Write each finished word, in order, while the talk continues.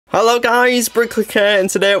Hello guys, Brickley here, and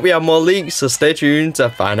today we have more leaks, so stay tuned to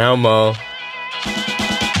find out more.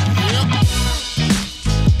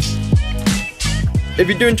 If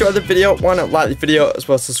you do enjoy the video, why not like the video as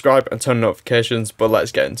well as subscribe and turn on notifications, but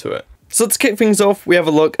let's get into it. So to kick things off, we have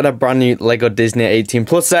a look at a brand new Lego Disney 18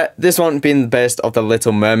 Plus set. This one being based off the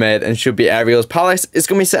Little Mermaid and should be Ariel's Palace. It's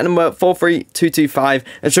going to be set number 43225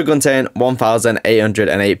 and should contain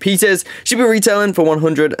 1,808 pieces. Should be retailing for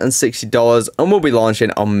 $160 and will be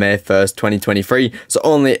launching on May 1st, 2023. So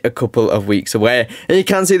only a couple of weeks away. And you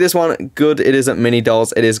can see this one, good, it isn't mini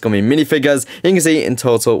dolls, it is going to be minifigures. You can see in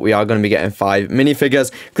total we are going to be getting 5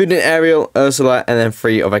 minifigures, including Ariel, Ursula, and then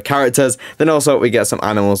 3 other characters. Then also we get some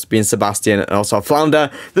animals being Sebastian and also Flounder.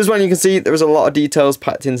 This one you can see there is a lot of details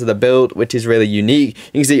packed into the build, which is really unique.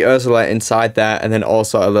 You can see Ursula inside there and then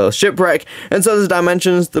also a little shipwreck. And so the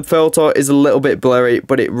dimensions, the photo is a little bit blurry,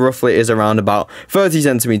 but it roughly is around about 30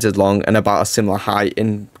 centimeters long and about a similar height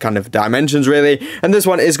in kind of dimensions really. And this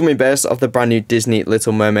one is going to be based off the brand new Disney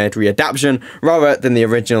Little Mermaid readaptation rather than the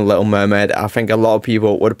original Little Mermaid. I think a lot of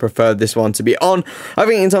people would have preferred this one to be on. I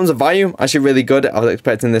think in terms of value, actually really good. I was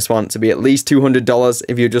expecting this one to be at least $200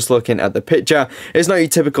 if you're just looking at the picture. It's not your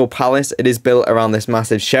typical palace. It is built around this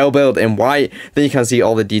massive shell build in white. Then you can see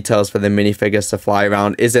all the details for the minifigures to fly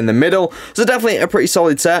around is in the middle. So definitely a pretty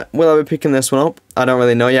solid set. Will I be picking this one up? I don't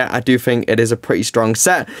really know yet. I do think it is a pretty strong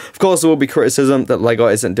set. Of course, there will be criticism that Lego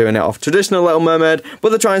isn't doing it off traditional Little Mermaid, but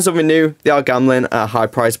they're trying something new. They are gambling at a high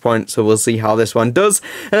price point, so we'll see how this one does.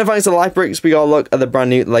 And then thanks to Lifebricks, we got a look at the brand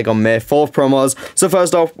new Lego May 4th promos. So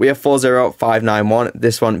first off, we have 40591,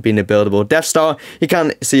 this one being a buildable Death Star. You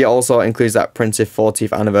can see it also includes that printed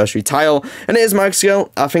 40th anniversary tile, and it is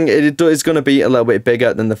microscale. I think it is going to be a little bit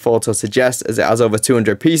bigger than the photo suggests, as it has over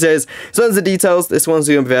 200 pieces. So as the details, this one's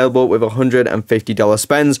going to be available with $150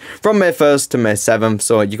 spends from May 1st to May 7th,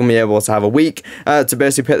 so you can be able to have a week to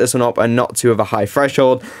basically pick this one up and not too of a high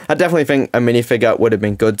threshold. I definitely think a minifigure would have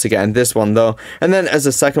been good to get in this one though. And then as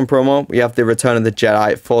a second promo, we have the Return of the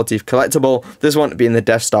Jedi 40th collectible, this one being the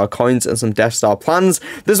Death Star coins and some Death Star plans.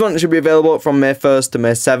 This one should be available from May 1st to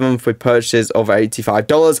May 7th with purchases over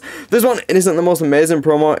 $85. This one, it isn't the most amazing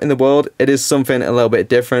promo in the world, it is something a little bit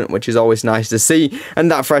different, which is always nice to see,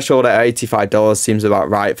 and that threshold at $85 seems about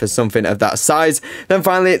right for something of that size. Then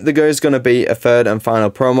finally, there is going to be a third and final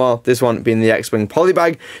promo, this one being the X-Wing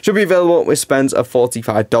polybag, should be available with spends of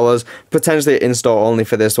 $45, potentially in-store only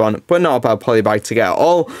for this one, but not a bad polybag to get at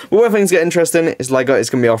all. But where things get interesting is Lego is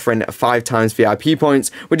going to be offering 5 times VIP points,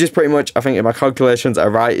 which is pretty much, I think if my calculations are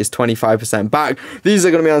right, is 25% back. These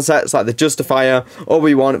are going to be on sets like the Justifier,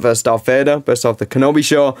 Obi-Wan vs Darth Vader, based off the Kenobi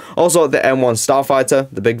show, also the M1 Starfighter,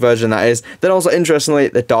 the big version that is. Then also interestingly,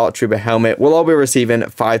 the Dark Trooper helmet will all be receiving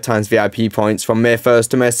 5 times VIP points from May 1st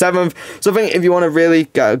to May 7th. So I think if you want to really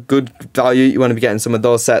get a good value, you want to be getting some of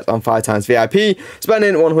those sets on 5 times VIP,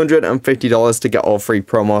 spending $150 to get all 3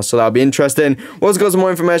 promos, so that'll be interesting. We'll also got some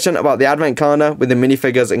more information about the advent calendar with the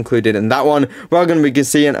minifigures included in that one. We're going to be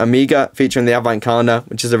seeing Amiga featuring the advent calendar,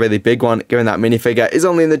 which is a really big one, given that minifigure is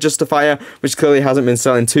only in the Justifier, which clearly hasn't been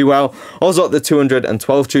selling too well. Also the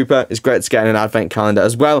 212 Trooper is great to get in an advent calendar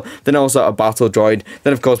as well. Then also a battle droid.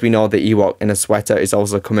 Then of course we know the Ewok in a sweater is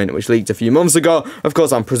also coming, which leaked a few months ago. Of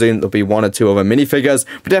course I'm presuming there'll be 1 or 2 other minifigures,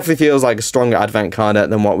 but definitely feels like a stronger advent calendar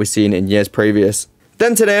than what we've seen in years previous.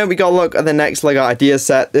 Then today we got a look at the next Lego Ideas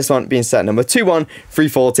set, this one being set number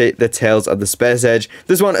 21340, the Tales of the Space Age.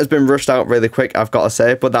 This one has been rushed out really quick, I've got to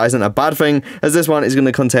say, but that isn't a bad thing, as this one is going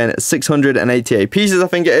to contain 688 pieces, I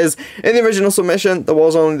think it is. In the original submission, there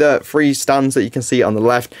was only the 3 stands that you can see on the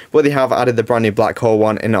left, but they have added the brand new black hole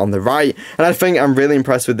one in on the right, and I think I'm really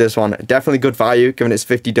impressed with this one. Definitely good value, given it's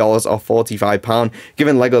 $50 or £45,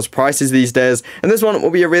 given Lego's prices these days, and this one will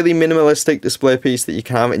be a really minimalistic display piece that you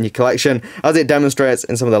can have in your collection, as it demonstrates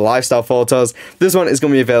in some of the lifestyle photos. This one is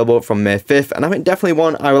going to be available from May 5th, and I think definitely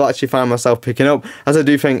one I will actually find myself picking up, as I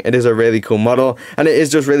do think it is a really cool model, and it is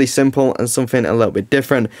just really simple and something a little bit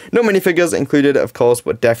different. No minifigures included, of course,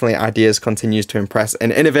 but definitely Ideas continues to impress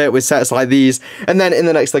and innovate with sets like these. And then in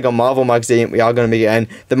the next Lego Marvel magazine, we are going to be getting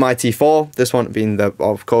the Mighty 4, this one being the,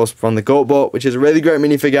 of course, from the Goat Boat, which is a really great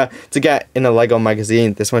minifigure to get in a Lego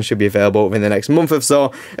magazine. This one should be available within the next month or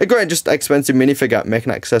so. A great, just expensive minifigure,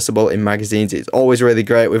 making it accessible in magazines is always always really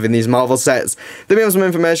great within these Marvel sets. Then we have some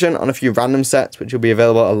information on a few random sets which will be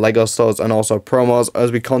available at Lego stores and also promos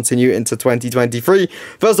as we continue into 2023.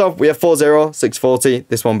 First off, we have 40640,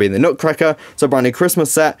 this one being the Nutcracker, so a brand new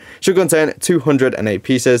Christmas set. Should contain 208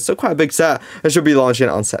 pieces, so quite a big set. It should be launching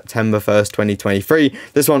on September 1st, 2023.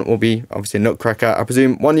 This one will be obviously Nutcracker, I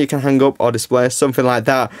presume one you can hang up or display, something like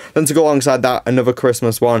that. Then to go alongside that, another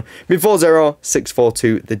Christmas one, be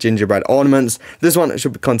 40642, the gingerbread ornaments. This one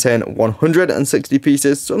should contain 160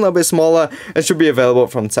 pieces, so a little bit smaller. It should be available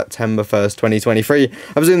from September 1st, 2023.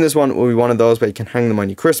 I presume this one will be one of those where you can hang them on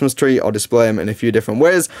your Christmas tree or display them in a few different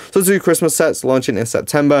ways. So 2 Christmas sets launching in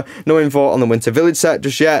September. No info on the Winter Village set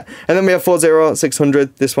just yet. And then we have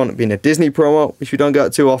 40600, this one being a Disney promo, which we don't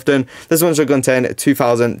get too often. This one should contain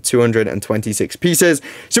 2,226 pieces.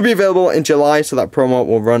 Should be available in July, so that promo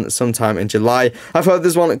will run sometime in July. I've heard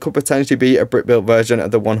this one could potentially be a brick-built version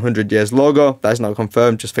of the 100 years logo. That is not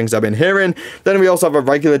confirmed, just things I've been hearing. Then we also have a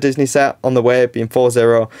regular Disney set on the way, being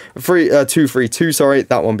 40232, sorry,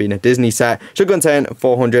 that one being a Disney set. Should contain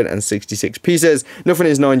 466 pieces. Nothing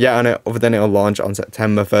is known yet on it other than it will launch on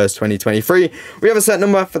September 1st, 2023. We have a set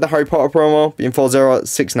number for the Harry Potter promo, being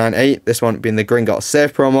 40698, this one being the Gringotts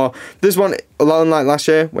Safe promo. This one, unlike last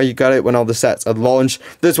year where you got it when all the sets had launched,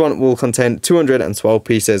 this one will contain 212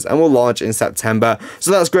 pieces and will launch in September.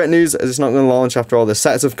 So that's great news, as it's not going to launch after all the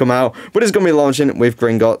sets have come out, but it's going to be launching with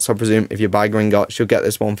Gringotts. So I presume if you buy Gringotts, you'll get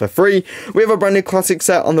this one for free. We have a brand new classic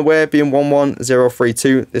set on the way, being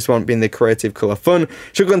 11032, this one being the Creative Colour Fun.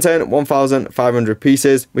 Should contain 1,500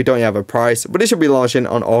 pieces. We don't yet have a price, but it should be launching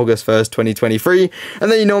on August 1st, 2023.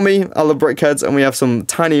 And then you know me, I love brickheads, and we have some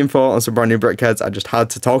tiny info on some brand new brickheads I just had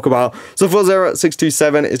to talk about. So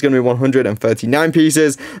 40627 is going to be 139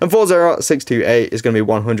 pieces, and 40628 is going to be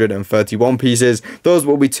 131 pieces. Those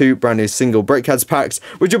will be 2 brand new single brickheads packs,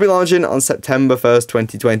 which will be launching on September 1st,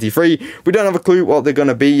 2023. We don't have a clue what they're going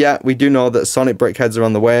to be yet. We do know that Sonic brickheads are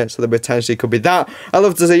on the way, so there potentially could be that. I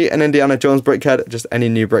love to see an Indiana Jones brickhead. Just any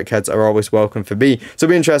new brickheads are always welcome for me, so it'll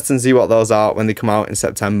be interesting to see what those are when they come out in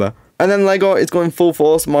September. And then Lego is going full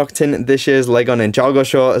force marketing this year's Lego Ninjago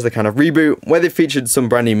show as the kind of reboot, where they featured some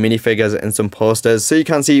brand new minifigures and some posters. So you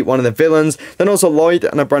can see one of the villains, then also Lloyd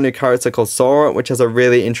and a brand new character called Sora, which has a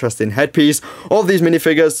really interesting headpiece. All of these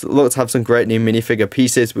minifigures look to have some great new minifigure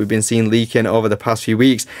pieces we've been seeing leaking over the past few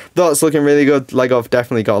weeks. Though it's looking really good. Lego have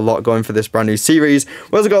definitely got a lot going for this brand new series.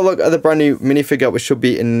 We also got a look at the brand new minifigure, which should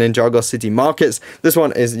be in Ninjago City markets. This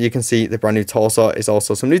one is, you can see the brand new torso is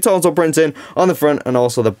also some new torso printing on the front and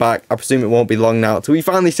also the back. I presume it won't be long now till we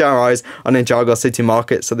finally see our eyes on Ninjago City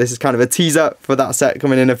Market, so this is kind of a teaser for that set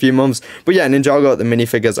coming in a few months. But yeah, Ninjago, the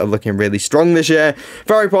minifigures are looking really strong this year.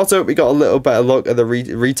 For Harry Potter, we got a little better look at the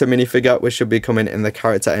Rita minifigure, which should be coming in the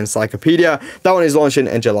character encyclopedia. That one is launching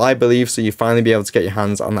in July, I believe, so you finally be able to get your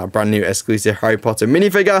hands on that brand new exclusive Harry Potter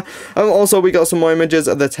minifigure. And also we got some more images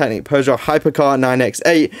of the Technic Peugeot Hypercar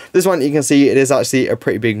 9X8. This one, you can see it is actually a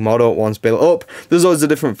pretty big model once built up. There's loads of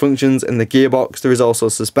different functions in the gearbox. There is also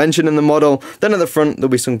suspension in the model. Then at the front, there'll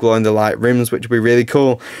be some glow-in-the-light rims, which will be really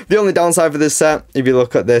cool. The only downside for this set, if you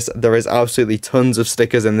look at this, there is absolutely tons of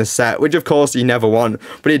stickers in this set, which of course you never want,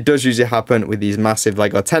 but it does usually happen with these massive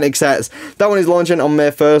Lego Technic sets. That one is launching on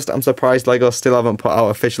May 1st. I'm surprised Lego still haven't put out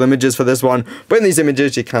official images for this one, but in these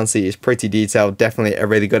images you can see it's pretty detailed. Definitely a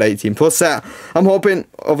really good 18+ set. I'm hoping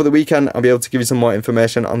over the weekend I'll be able to give you some more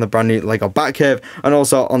information on the brand new Lego Batcave and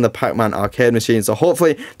also on the Pac-Man arcade machine, so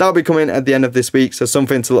hopefully that'll be coming at the end of this week, so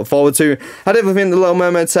something to look forward to. I definitely think the Little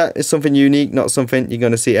Mermaid set is something unique, not something you're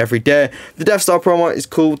going to see every day. The Death Star promo is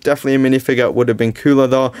cool, definitely a minifigure would have been cooler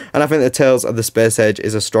though, and I think the Tales of the Space Age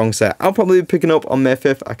is a strong set. I'll probably be picking up on May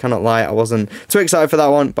 5th, I cannot lie, I wasn't too excited for that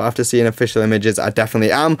one, but after seeing official images, I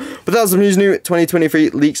definitely am. But that's some news, new 2023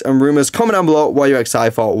 leaks and rumours. Comment down below what you're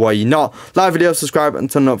excited for, what you're not. Like video, subscribe, and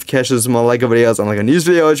turn notifications for more Lego videos and Lego news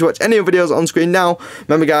videos. Watch any of the videos on screen now.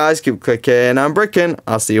 Remember guys, keep clicking and bricking.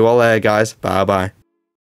 I'll see you all later guys, bye bye.